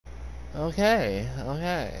Okay,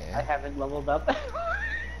 okay. I haven't leveled up.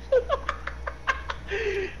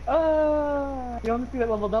 The only thing that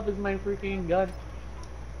leveled up is my freaking gun.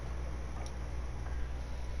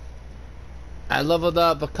 I leveled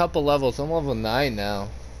up a couple levels. I'm level 9 now.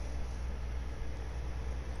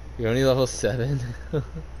 You're only level 7?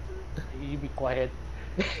 You be quiet.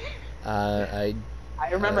 I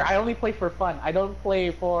I remember I only play for fun. I don't play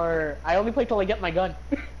for. I only play till I get my gun.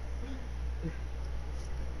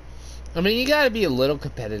 I mean, you gotta be a little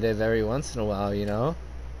competitive every once in a while, you know?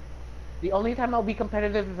 The only time I'll be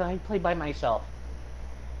competitive is when I play by myself.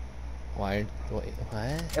 Why? Wait,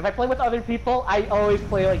 what? If I play with other people, I always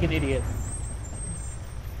play like an idiot.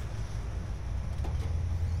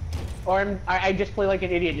 Or I just play like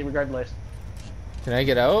an idiot regardless. Can I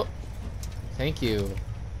get out? Thank you.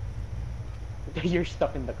 You're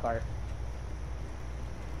stuck in the car.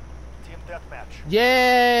 Team deathmatch.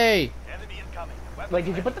 Yay! Enemy incoming. Like,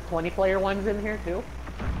 did you put the 20-player ones in here too?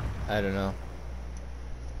 I don't know.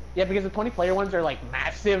 Yeah, because the 20-player ones are like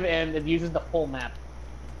massive and it uses the full map.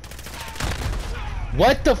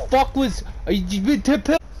 What the fuck was? Are you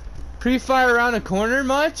pre-fire around a corner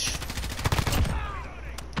much?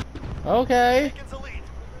 Okay. Taken's the lead. I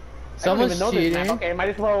don't Someone's even know cheating. this map. Okay, might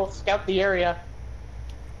as well scout the area.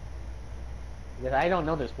 Because I don't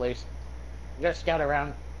know this place. You gotta scout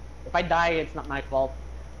around. If I die, it's not my fault.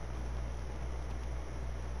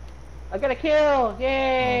 I got a kill!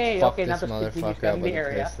 Yay! Oh, fuck okay, now this let's continue motherfucker scouting up with the a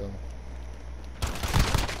area. pistol.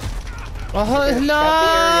 Oh Okay, no!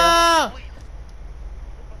 scout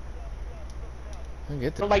I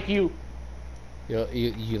get So the. like you.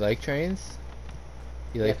 You like trains?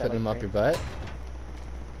 You like Yes, I putting them like up your butt?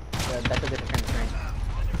 That's a different kind of train.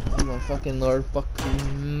 I'm a fucking lord fucking.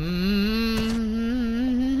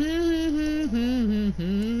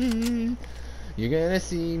 You're gonna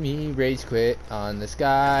see me rage quit on the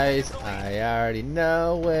skies. I already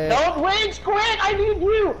know it. Don't rage quit! I need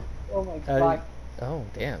you! Oh my god. Oh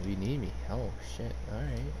damn, you need me. Oh shit.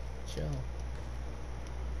 Alright, chill.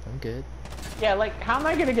 I'm good. Yeah, like, how am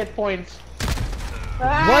I gonna get points?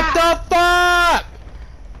 What the fuck?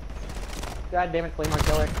 God damn it, Claymore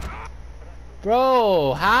Killer.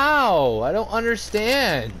 Bro, how? I don't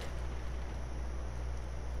understand.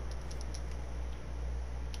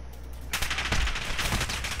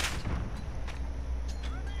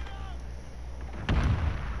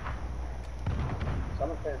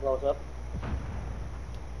 Someone turn blows up.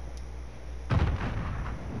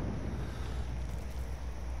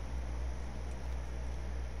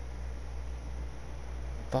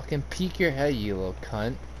 Fucking peek your head, you little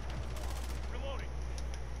cunt. Reloading.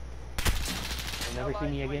 You'll never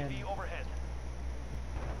see me again. UAV overhead.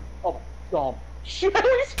 Oh my god. Shit,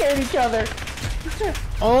 we scared each other!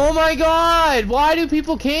 Oh my god! Why do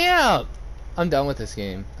people camp? I'm done with this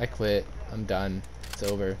game. I quit. I'm done. It's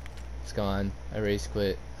over. It's gone. I race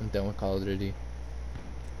quit. I'm done with Call of Duty.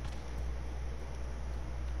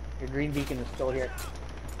 Your green beacon is still here.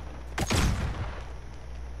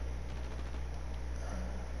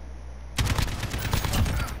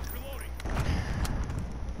 Reloading.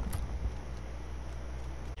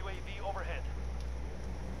 UAV overhead.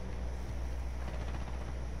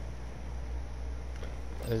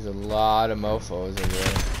 There's a lot of mofos over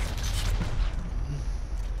there.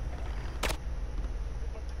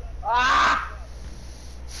 Ah!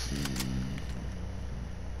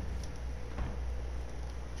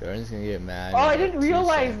 Jordan's gonna get mad. Oh, in I about didn't 2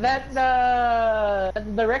 realize seconds. that the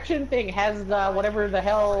direction thing has the whatever the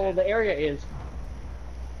hell the area is.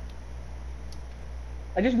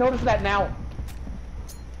 I just noticed that now.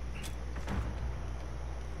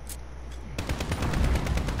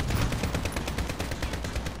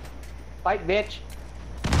 Fight, bitch.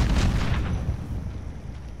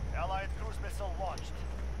 Allied cruise missile launched.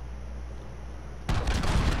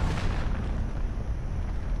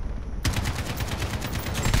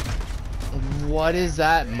 What is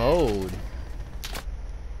that mode?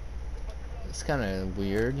 It's kind of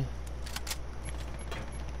weird.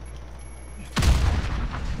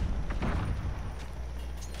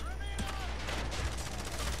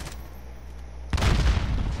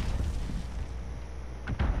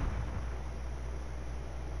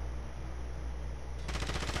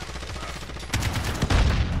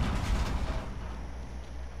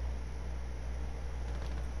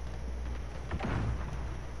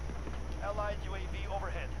 Allied UAV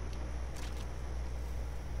overhead.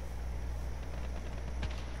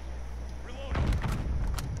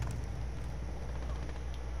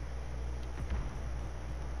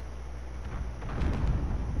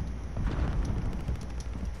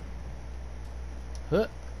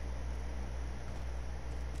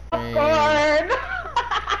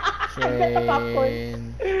 get the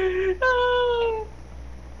popcorn. Ah.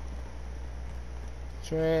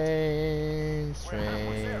 Trains, We're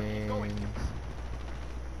halfway there. Keep going. trains.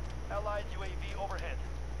 Allied UAV overhead.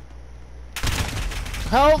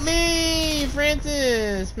 Help me,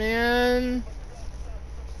 Francis, man.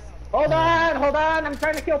 Hold on, I'm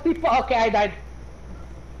trying to kill people. Okay, I died.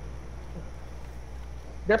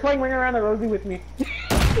 They're playing Ring Around the Rosie with me. Enemy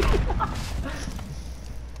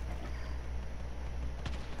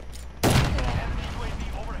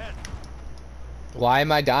UAV overhead. Why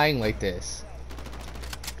am I dying like this?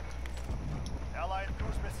 Allied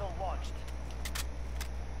cruise missile launched.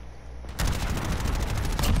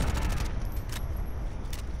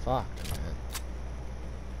 Fuck, man.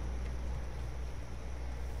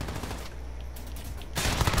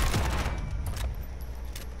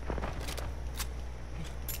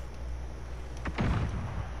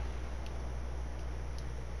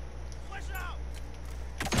 Flash it out!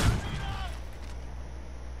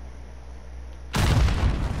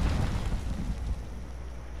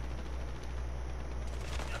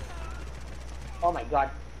 Oh my god.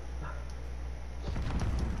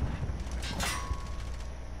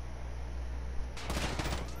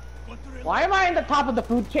 Why am I in the top of the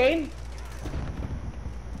food chain?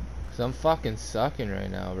 Cause I'm fucking sucking right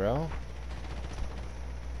now, bro.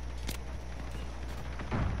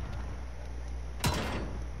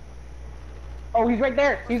 Oh, he's right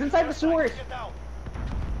there. He's inside the sewers. Get down.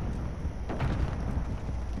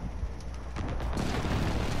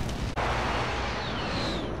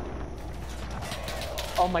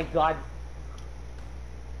 Oh my god.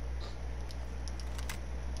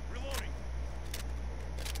 Reloading.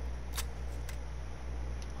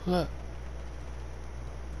 What?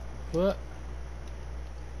 What?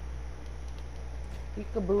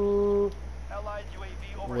 Peekaboo. Allied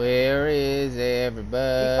UAV overhead. Where is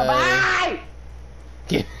everybody? Bye.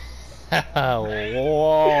 Get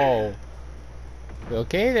Whoa. You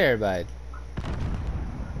okay there, bud?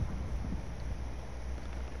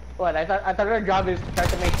 What? I thought our job is to try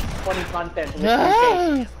to make funny content. With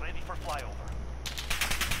Ah! Is ready for flyover.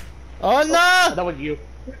 Oh no! That was you.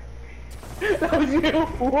 That was you.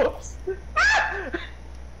 Whoops.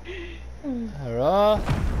 Hello?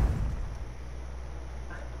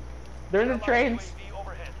 They're in the Allied trains. UAV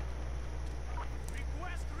overhead.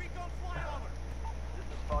 Request recon flyover. This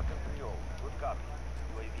is Falcon 3-0. Good copy.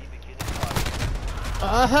 UAV beginning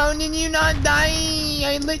flyover. How did you not die?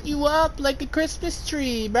 I lit you up like a Christmas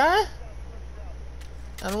tree, bruh.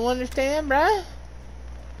 I don't understand, bruh.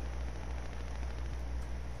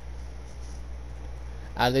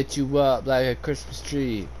 I lit you up like a Christmas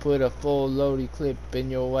tree. Put a full loaded clip in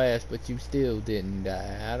your ass, but you still didn't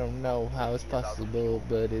die. I don't know how it's possible,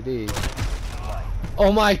 but it is.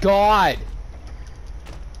 Oh my god!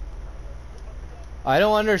 I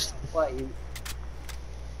don't understand. What?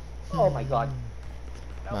 Oh my god.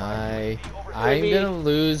 I'm gonna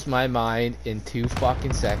lose my mind in 2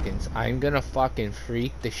 fucking seconds. I'm gonna fucking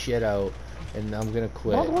freak the shit out, and I'm gonna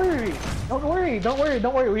quit. Don't worry. Don't worry. Don't worry.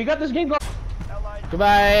 Don't worry. We got this game going. Allied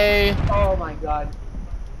Goodbye. Oh my god.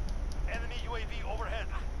 enemy UAV overhead.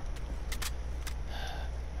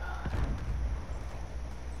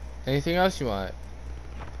 Anything else you want?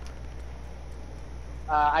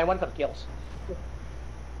 I want some kills.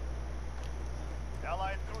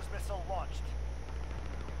 Allied cruise missile launched.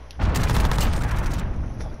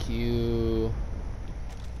 Fuck you.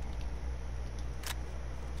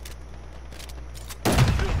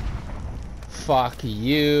 Fuck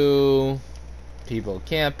you. People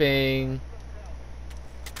camping.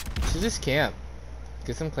 Should just camp.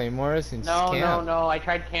 Get some claymores and just No, camp. no. I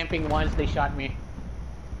tried camping once. They shot me.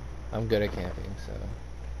 I'm good at camping, so.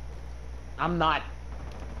 I'm not.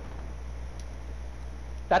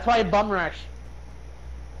 That's why I bum rush.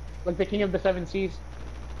 Like the king of the 7 seas.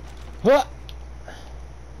 Huh!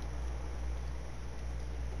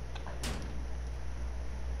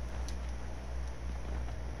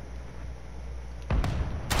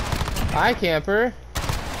 Hi, camper.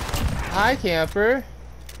 Hi, camper.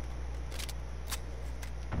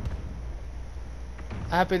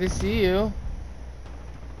 Happy to see you.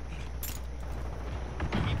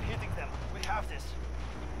 Keep hitting them. We have this.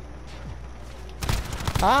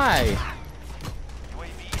 Hi.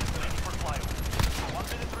 UAV is ready for flyover. 1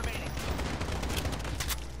 minute remaining.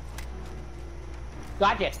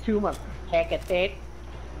 Gotcha. Tomb of Hecate.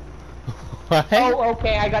 What? Oh,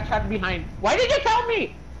 okay. I got shot behind. Why did you tell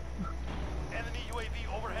me? Enemy UAV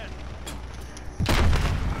overhead.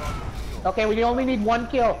 Okay, we only need 1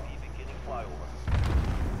 kill. UAV beginning flyover.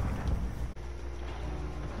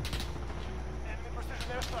 Enemy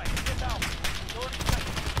precision airstrike. Get down. 30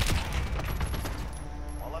 seconds.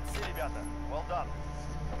 Well, let's see, Well done.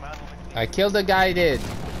 Command will be I killed the guy, did.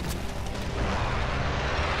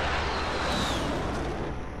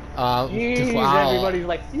 Jeez, Wow. everybody's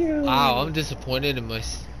like, phew. Wow, I'm disappointed in my.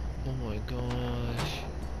 Oh my gosh.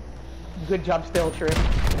 Good job, still, Trip.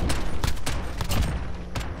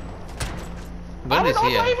 When I is was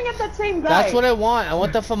he? also aiming at that same guy. That's what I want. I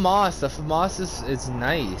want the FAMAS. The FAMAS is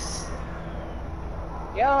nice.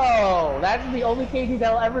 Yo, that's the only KD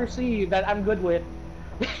that I'll ever see that I'm good with.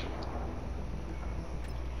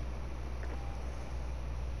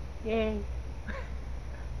 Yay.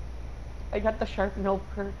 I got the sharp no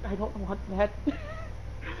perk. I don't want that.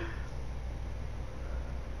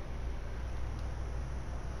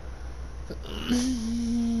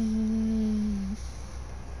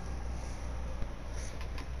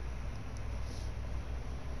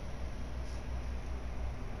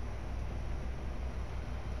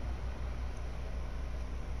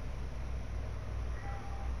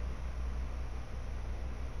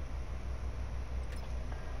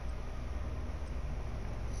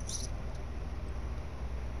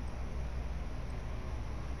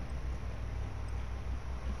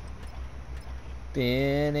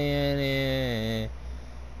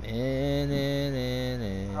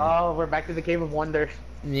 Oh, we're back to the Cave of Wonders.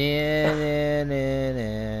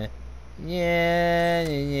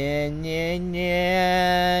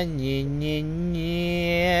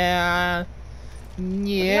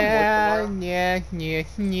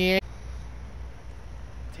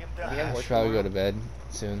 team I down. should probably go to bed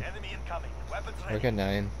soon. Enemy incoming. Weapons Work ready. at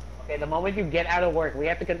 9. Okay, the moment you get out of work, we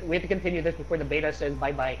have to continue this before the beta says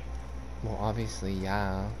bye bye. Well, obviously,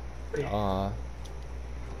 yeah. So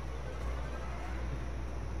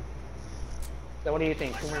what do you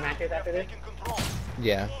think? 2 more matches after this? Taking control.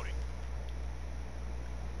 Yeah.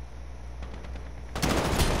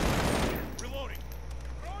 Reloading.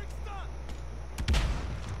 Throwing stun.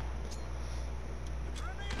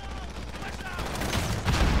 Grenade out. Flash out.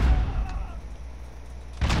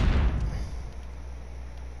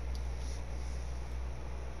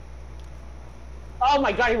 Oh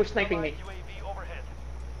my god, he was sniping me. UAV overhead.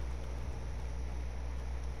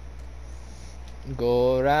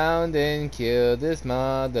 Go around and kill this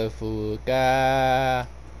motherfucker.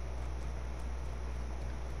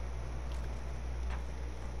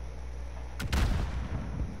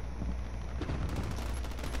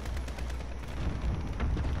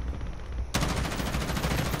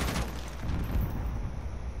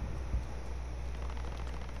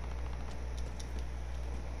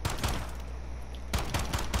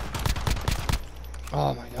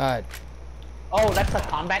 Oh my god. Oh, that's the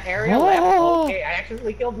combat area Oh. left? Okay, I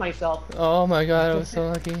accidentally killed myself. Oh my god, I was so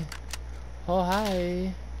lucky. Oh,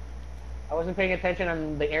 hi. I wasn't paying attention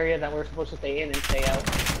on the area that we're supposed to stay in and stay out.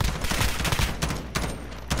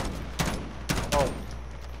 Oh.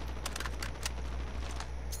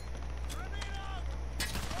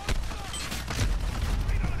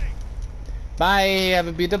 Bye, have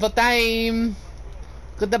a beautiful time.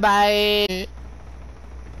 Goodbye.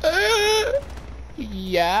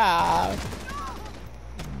 Yeah.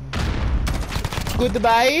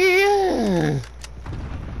 Goodbye.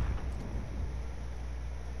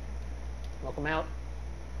 Welcome out.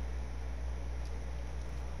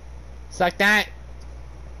 Suck that.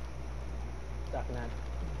 Sucking that.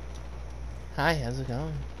 Hi, how's it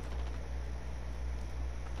going?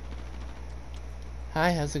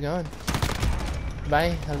 Hi, how's it going?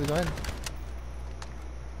 Bye, how's it going?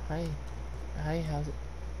 Hi. Hi, how's it?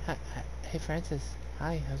 Hi, hey, Francis.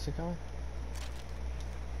 Hi, how's it going?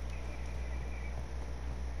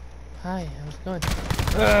 Hi, how's it going?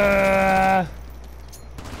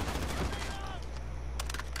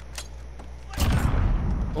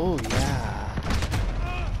 Oh, yeah.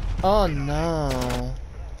 Oh, no.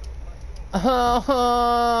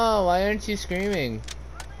 Oh, why aren't you screaming?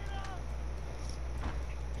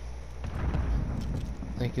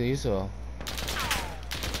 Like usual.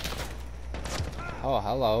 Oh,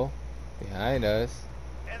 hello. Behind us.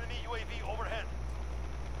 Enemy UAV overhead.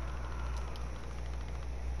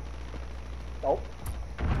 Oh.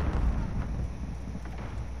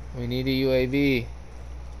 We need a UAV.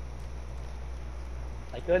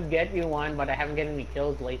 I could get you one, but I haven't gotten any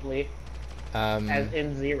kills lately. As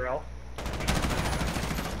in 0.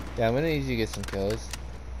 Yeah, I'm gonna need you to get some kills.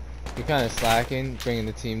 You're kind of slacking, bringing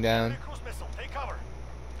the team down. Cruise missile. Take cover.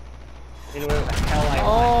 It was the hell I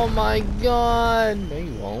Oh my god! No,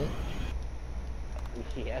 you won't. want.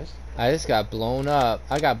 Yes. I just got blown up.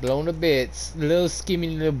 I got blown to bits. Little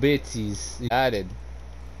skimmy little bitsies. Added.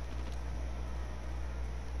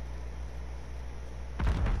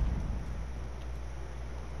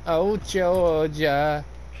 Oh, Georgia.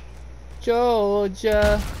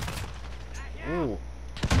 Georgia. Ooh.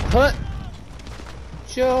 Put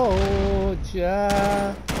Georgia.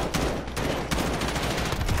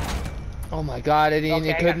 Oh my god,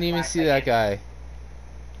 I couldn't even see that guy.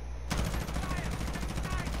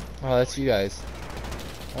 Oh, that's you guys.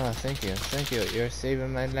 Oh, thank you. Thank you. You're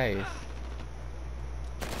saving my life.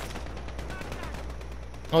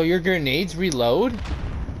 Oh, your grenades reload?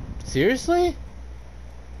 Seriously?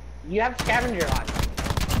 You have scavenger on.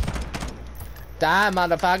 Die,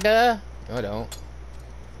 motherfucker! No, I don't.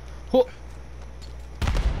 Oh.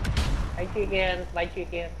 Like chicken, like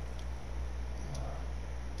chicken.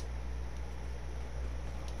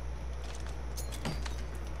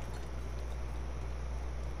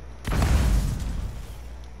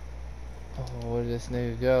 Oh, where did this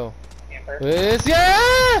nigga go? Camper. Where's this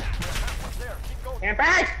guy?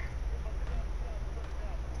 Camper!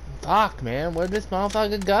 Fuck, man, where'd this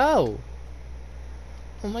motherfucker go?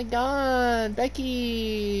 Oh my god,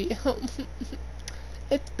 Becky!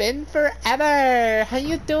 It's been forever! How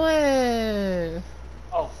you doing?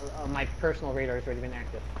 Oh, my personal radar has already been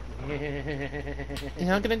active. You're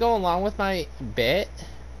not gonna go along with my bit?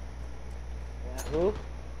 Yeah,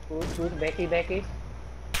 who's Becky?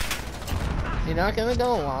 You're not gonna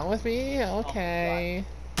go along with me? Okay.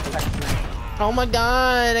 Oh my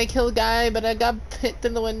god, I killed a guy, but I got hit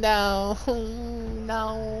in the window.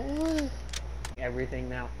 No. Everything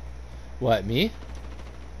now. What, me?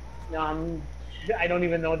 No, I don't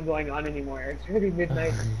even know what's going on anymore. It's already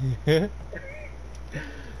midnight.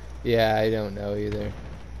 Yeah, I don't know either.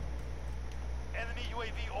 Enemy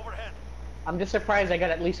UAV overhead. I'm just surprised I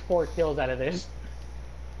got at least 4 kills out of this.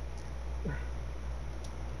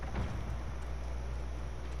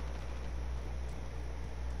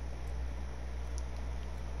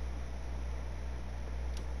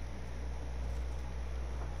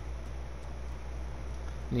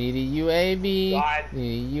 Need a UAV. God.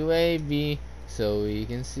 Need a UAV so we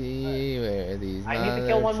can see where these. I need to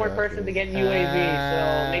kill one more person to get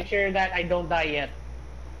UAV, so make sure that I don't die yet.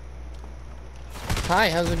 Hi,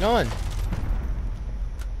 how's it going?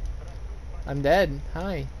 I'm dead.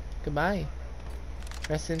 Hi. Goodbye.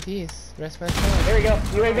 Rest in peace. Rest my soul. There we go.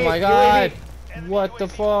 UAV. Oh my god. UAV. What the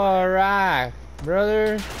fuck,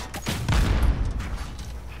 brother?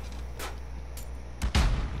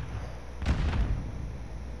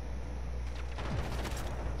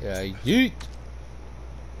 Yeah, yeet.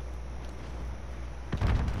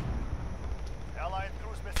 Allied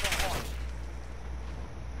cruise missile launched.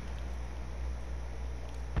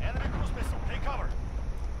 Enemy cruise missile. Take cover.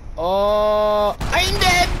 Oh, I'm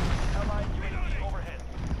dead. Allied UAV overhead.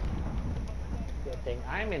 Good thing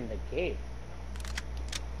I'm in the cave.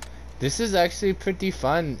 This is actually pretty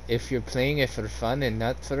fun if you're playing it for fun and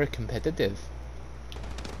not for competitive.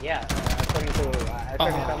 Yeah, according to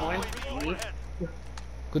someone. Me.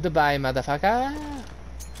 Goodbye, motherfucker.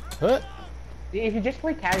 Huh? If you just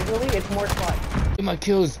play casually, it's more fun. Get my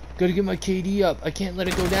kills. Gotta get my KD up. I can't let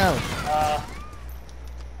it go down.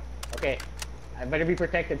 Okay. I better be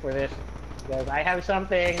protected for this. Because I have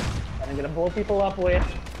something that I'm gonna blow people up with.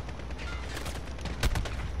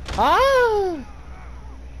 Ah!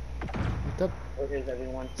 What the Where is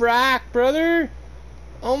everyone? frack, brother?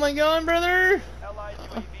 Oh my god, brother! Allied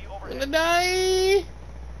UAV I'm overhead. gonna die!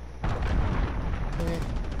 Okay.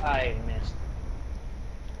 I missed.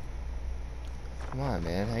 Come on,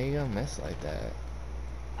 man. How you gonna miss like that?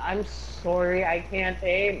 I'm sorry, I can't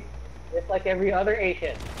aim. Just like every other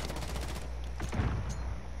Asian.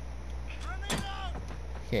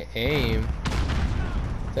 Can't aim.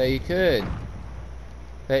 Thought you could.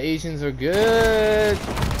 The Asians are good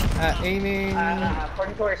at aiming.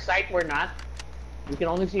 According to our site, we're not. You can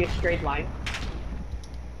only see a straight line.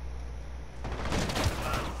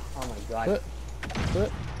 Oh my god.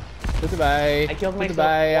 Goodbye. I killed myself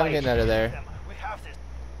Goodbye. I'm twice. getting out of there. We have this.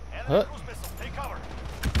 Enemy Huh? cruise missile. Take cover.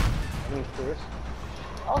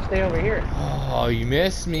 I'll stay over here. Oh, you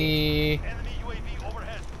missed me. Enemy UAV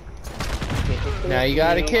overhead. Now you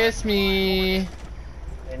gotta kiss me.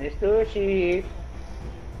 Finish sushi.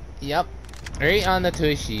 Yep. Right on the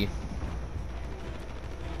tushy.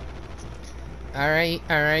 Alright,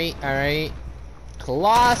 alright, alright.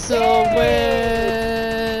 Colossal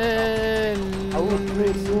win!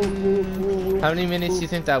 How many minutes do you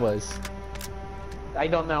think that was? I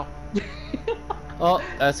don't know. Oh,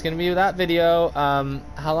 that's gonna be that video.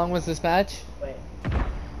 How long was this match? Wait.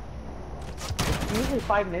 It's usually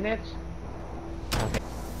 5 minutes.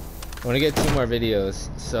 I want to get 2 more videos,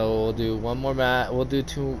 so we'll do one more we'll do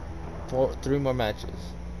 3 more matches.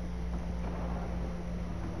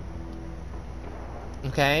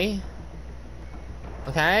 Okay?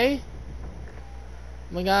 Okay?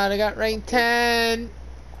 Oh my god, I got rank 10!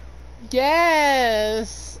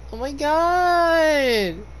 Yes! Oh my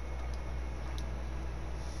god!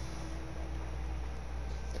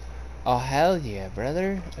 Oh hell yeah,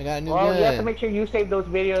 brother! I got a new gun. You have to make sure you save those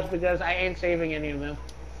videos because I ain't saving any of them.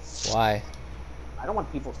 Why? I don't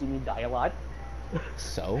want people to see me die a lot.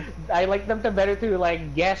 So? I like them to better to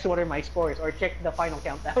like guess what are my scores or check the final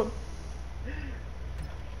countdown.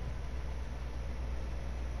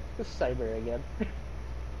 Just cyber again.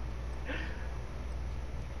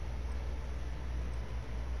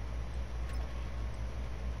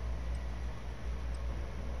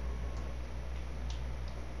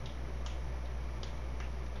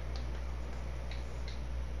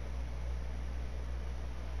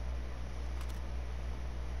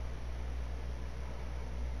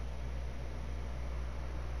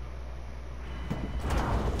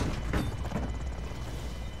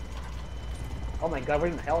 Oh my god, we're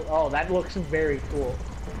in the hell. Oh, that looks very cool.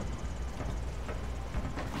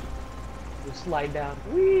 Just slide down.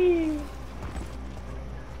 Whee!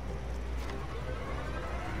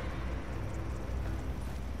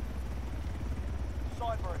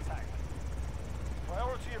 Cyber attack.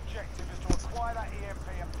 Priority objective is to acquire that EMP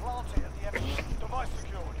and plant it at the enemy. Device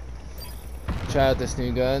secured. Try out this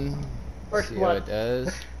new gun. First See blood. how it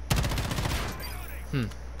does.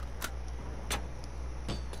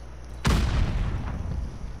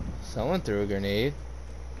 Someone threw a grenade.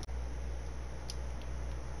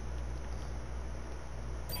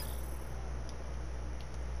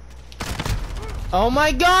 Oh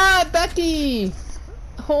my god, Becky!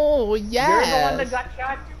 Oh yeah. You're the one that got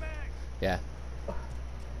shot? Yeah.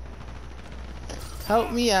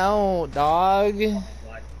 Help me out, dog. Oh my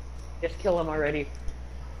god. Just kill him already.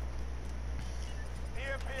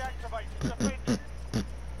 EMP activated. Defend.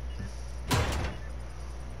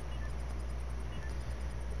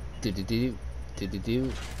 Do.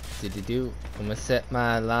 I'm gonna set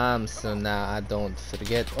my alarm so now I don't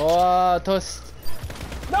forget. Oh, toast.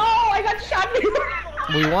 No, I got shot.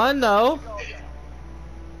 We won though.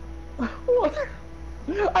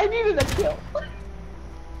 I needed a kill.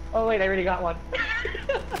 Oh wait, I already got one.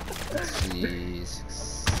 Jeez,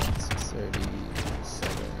 6:37.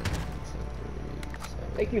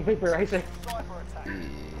 Thank you, Vaporizer. Cyber attack.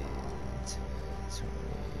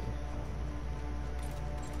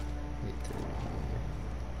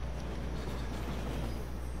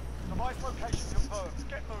 Device location confirmed.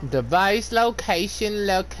 Get moving. Device location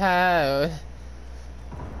locale.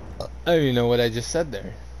 I don't even know what I just said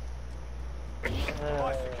there.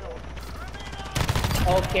 Device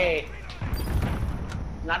secured. Okay.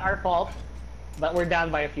 Not our fault, but we're down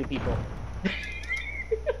by a few people.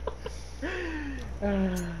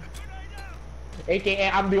 AKA,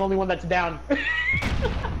 I'm the only one that's down.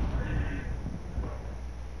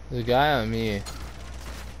 There's a guy on me.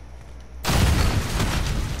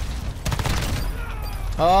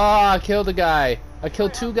 Oh, I killed a guy. I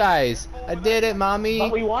killed two guys. I did it, mommy.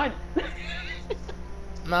 But we won.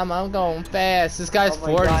 Mama, I'm going fast. This guy's Oh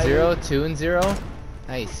my 4-0, God. 2-0.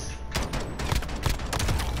 Nice.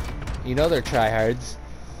 You know they're tryhards.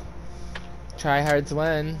 Tryhards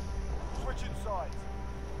win. Switching sides.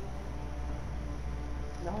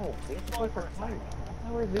 No, we have to play for fun. That's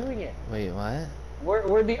how we're doing it. Wait, what?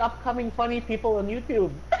 We're the upcoming funny people on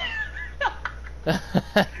YouTube.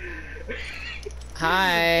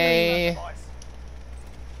 Hi. Device.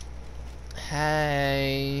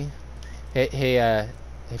 Hi.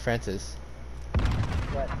 Hey, Francis.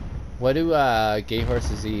 What? What do gay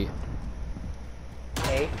horses eat?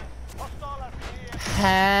 Hey, Hostile FPV.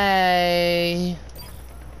 Hey.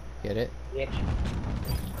 Get it? bitch.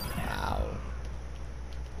 Wow.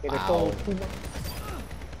 Okay, there's Wow. still 2 more.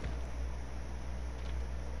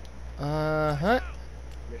 Uh-huh.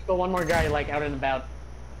 There's still one more guy like out and about.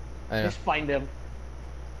 I know. Just find him.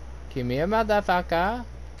 Give me a motherfucker.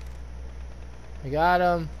 I got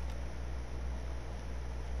him.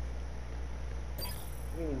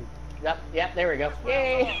 Yep, there we go.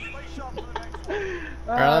 Yay! Stay sharp for the next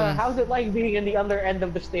one. How's it like being in the other end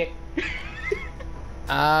of the stick?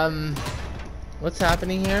 What's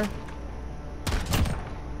happening here?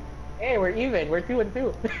 Hey, we're even. We're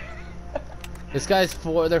 2-2. This guy's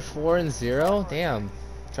they're 4-0? Damn.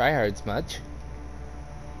 Tryhards much.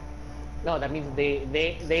 No, that means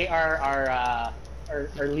they are our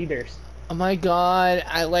leaders. Oh my god,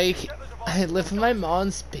 I live in my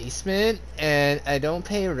mom's basement and I don't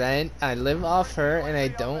pay rent. I live off her and I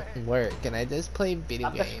don't work and I just play video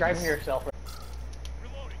Stop games. describing yourself.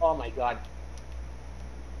 Oh my god.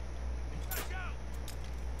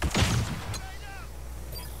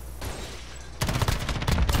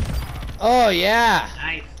 Oh yeah.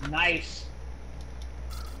 Nice.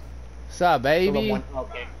 What's up, baby?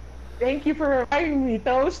 Okay. Thank you for reviving me,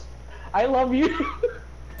 Toast. I love you.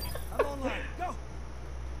 I'm online.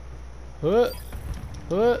 Go.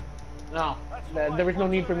 What? No, there was no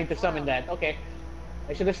need for me to summon that. Okay.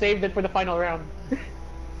 I should have saved it for the final round.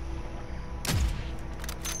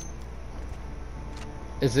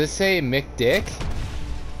 Does this say McDick?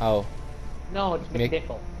 Oh. No, it's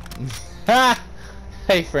McDickle. Ha!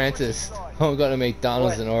 Hey Francis, I'm going to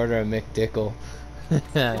McDonald's What? and order a McDickle.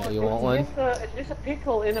 You want one? It's just a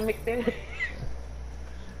pickle in a McDickle.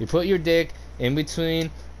 You put your dick in between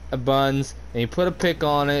a buns and you put a pickle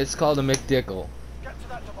on it. It's called a McDickle. Get to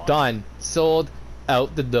that device. Done. Sold.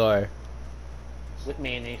 Out the door. With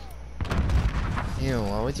mayonnaise. Ew,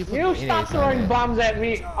 why would you put You mayonnaise stop on throwing it? bombs at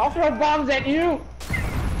me! I'll throw bombs at you!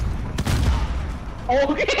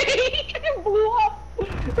 Okay! You blew up!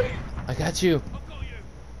 I got you.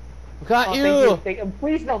 I've got you. I got Oh, you. thank you.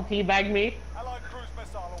 Please don't teabag me, Allied cruise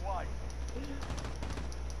missile away.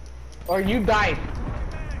 or you die.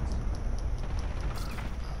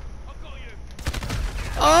 I've got you.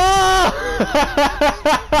 Oh!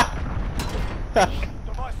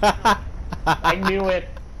 Device. I knew it.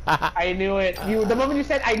 I knew it. You. The moment you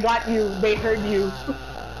said I got you, they heard you.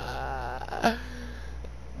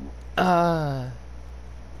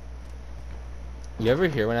 You ever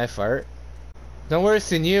hear when I fart? No worse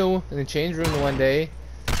than you in the change room one day.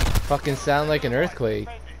 Fucking sound like an earthquake.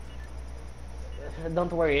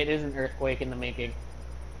 Don't worry, it is an earthquake in the making.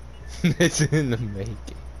 It's in the making.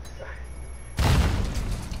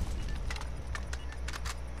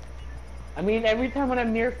 I mean, every time when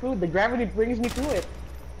I'm near food, the gravity brings me to it.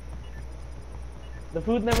 The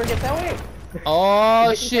food never gets away.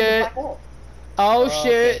 Oh shit! Oh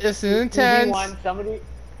shit! This is intense. 2v1, somebody.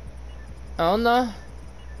 Oh no!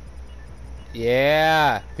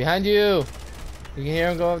 Yeah, behind you. You can hear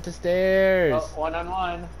him go up the stairs. Oh,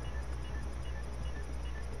 one-on-one.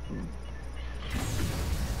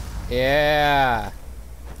 Yeah.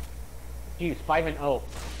 Jeez, 5-0.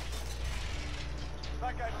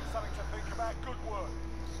 That gave them something to think about. Good work.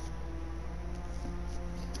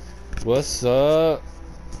 What's up?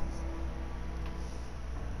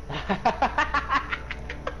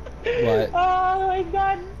 What? Oh my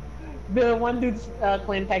god! The one dude's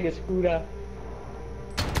clan tag is Fuda.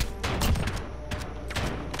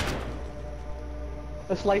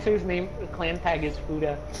 The slicer's name clan tag is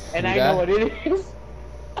Fuda, and I know what it is.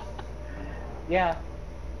 Yeah.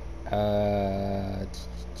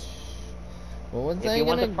 What was If I you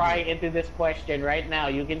want to gonna- pry into this question right now,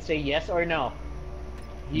 you can say yes or no.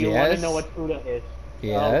 You want to Yes. know what Fuda is?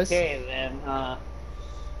 Yes. Okay, then.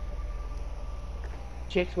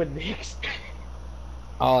 Chicks with dicks.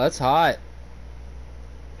 Oh, that's hot.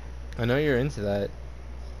 I know you're into that.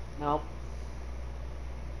 No.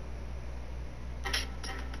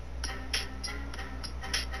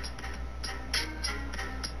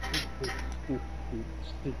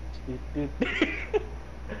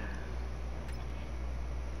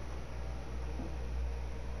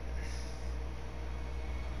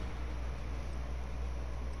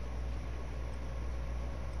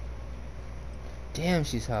 Damn,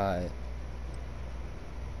 she's hot.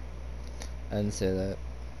 I didn't say that.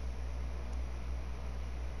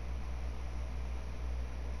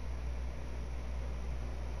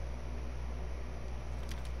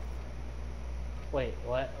 Wait,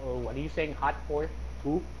 what? Oh, what are you saying? Hot for?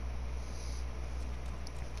 Who?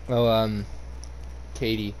 Oh,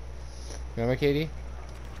 Katie. Remember Katie?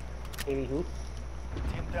 Katie who?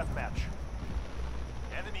 Team deathmatch.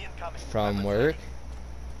 Enemy incoming. From work?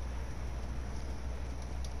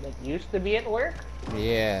 That used to be at work?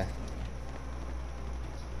 Yeah.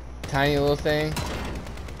 Tiny little thing.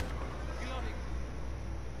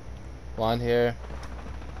 Blonde hair.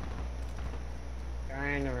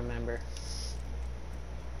 Trying to remember.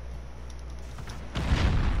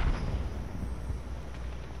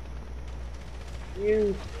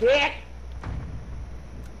 You dick!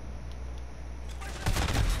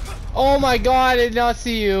 Oh my god, I did not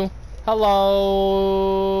see you.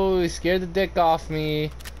 Hello. You scared the dick off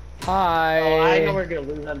me. Hi. Oh, I know we're gonna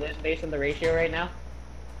lose on this based on the ratio right now.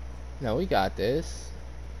 No, we got this.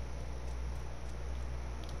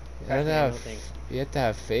 You have Actually, to I have, don't think. you have to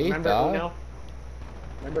have faith, Remember dog. Uno?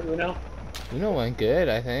 Remember Uno? Uno went good,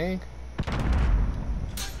 I think.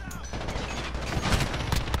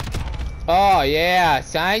 Oh yeah,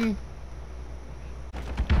 son.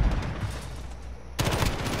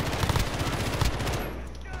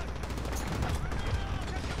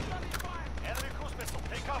 Enemy cruise missile.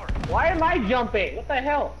 Take cover. Why am I jumping? What the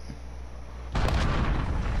hell?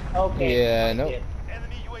 Okay. Yeah, I nope. did.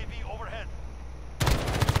 Enemy UAV overhead.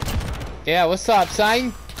 Yeah, what's up, son?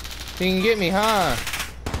 You can get me, huh?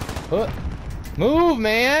 Move,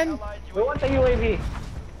 man! We want the UAV.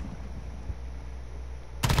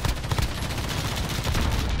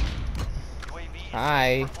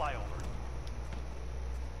 Hi.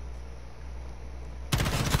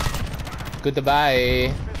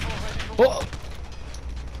 Goodbye. Oh!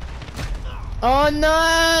 Oh no!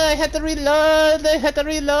 I had to reload! I had to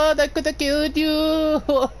reload! I could have killed you!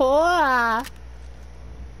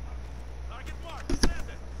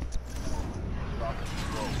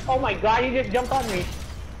 Oh my god, you just jumped on me.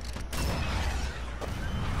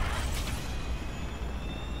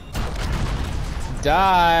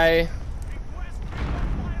 Die!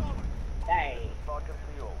 Hey. Falcon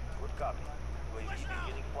 3-0. Good copy. UAV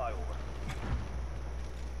beginning flyover.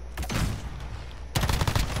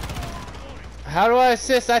 How do I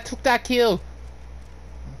assist? I took that kill!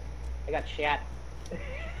 I got shot.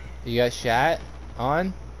 You got shot?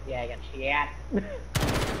 On? Yeah, I got shot.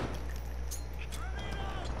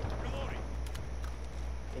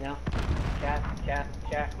 You know? Chat.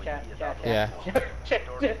 Yeah.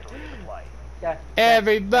 Chat.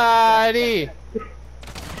 Everybody!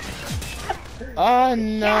 Oh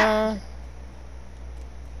no!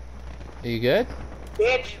 Are you good?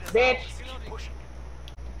 Bitch!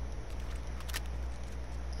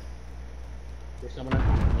 There's someone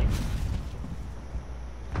on me.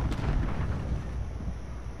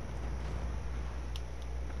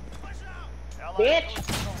 Bitch!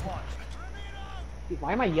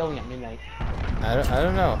 Why am I yelling at midnight? I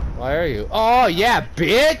don't know. Why are you? Oh yeah,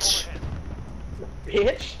 bitch!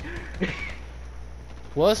 Bitch!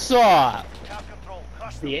 What's up?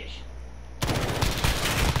 Bitch!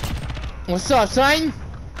 What's up, son?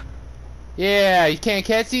 Yeah, you can't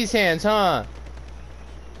catch these hands, huh?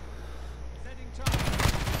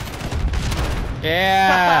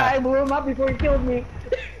 Yeah. I blew him up before he killed me.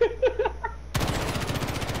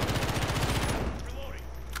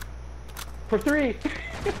 For 3.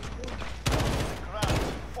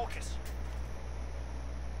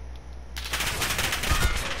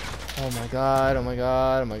 Oh my god, oh my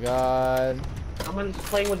god, oh my god. Someone's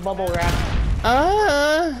playing with bubble wrap.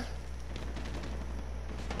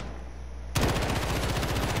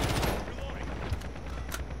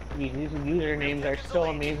 These usernames are so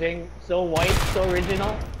amazing, so white, so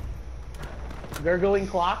original. Gurgling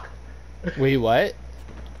clock. Wait, what?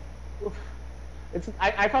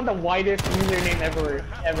 I found the whitest username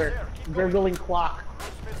ever. Gurgling clock.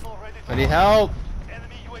 I need help.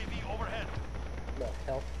 Enemy UAV overhead. No,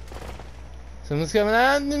 help. Someone's coming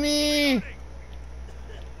after me.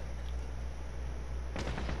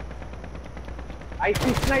 I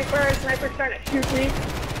see sniper. Sniper's trying to shoot me.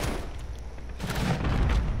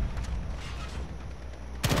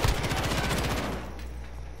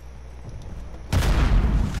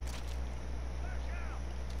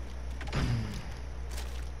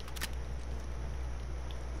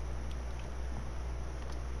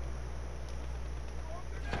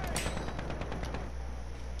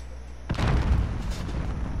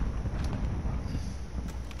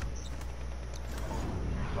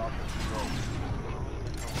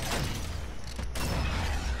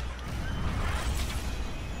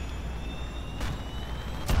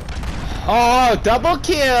 Oh, double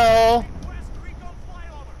kill! This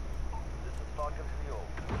is Falcon 3-0.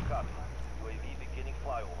 Good copy. UAV beginning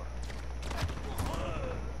flyover.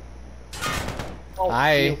 Oh,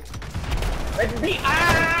 Hi. you. Red B.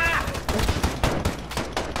 Ah!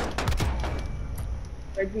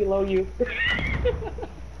 Right below you.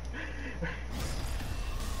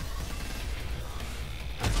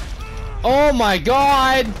 Oh my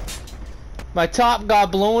god! My top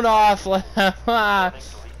got blown off.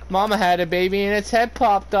 Mama had a baby and its head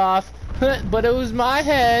popped off. But it was my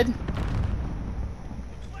head.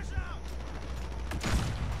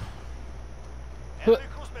 Enemy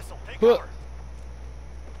cruise missile. Take cover.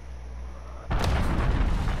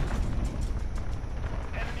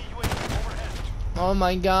 Enemy UAV overhead. Oh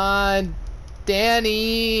my god.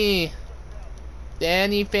 Danny!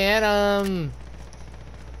 Danny Phantom!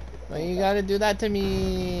 Why you gotta do that to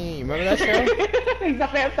me? You remember that show? He's a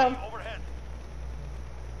phantom. Overhead.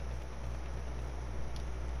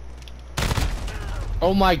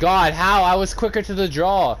 Oh my god, how? I was quicker to the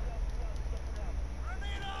draw.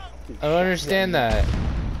 I don't understand that.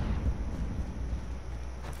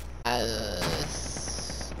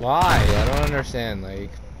 Why? I don't understand, like...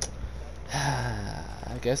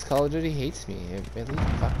 I guess Call of Duty hates me. It really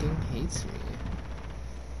fucking hates me.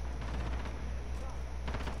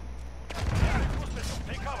 Enemy cruise missile.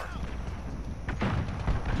 Take cover.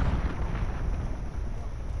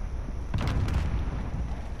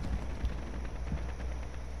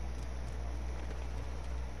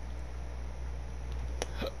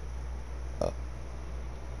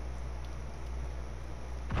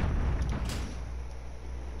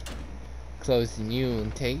 closing you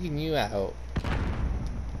and taking you out.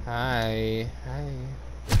 Hi.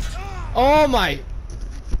 Oh my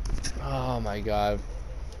god.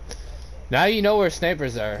 Now you know where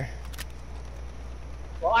snipers are.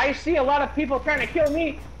 Well, I see a lot of people trying to kill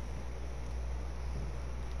me.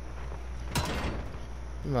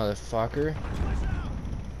 Motherfucker.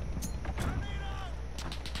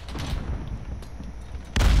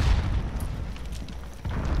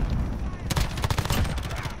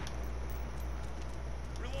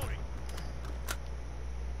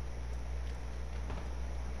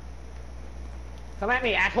 Come at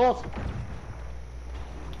me, assholes!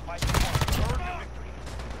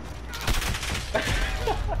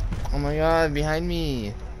 Oh my god, behind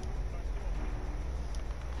me.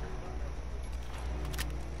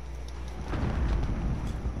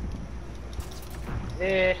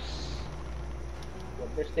 This.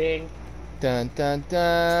 Get this thing. Dun dun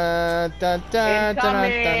dun dun dun dun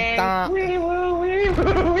dun dun. Wee woo, wee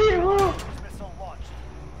woo, wee woo!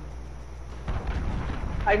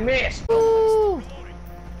 I missed! Woo.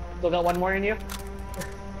 Still got one more in you?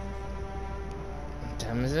 What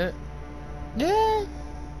time is it? Yeah.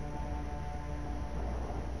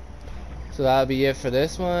 So that'll be it for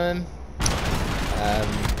this one.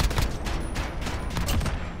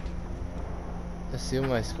 Let's see what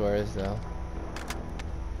my score is though.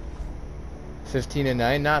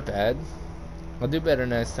 15-9, not bad. I'll do better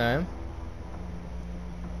next time.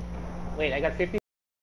 Wait, I got 50.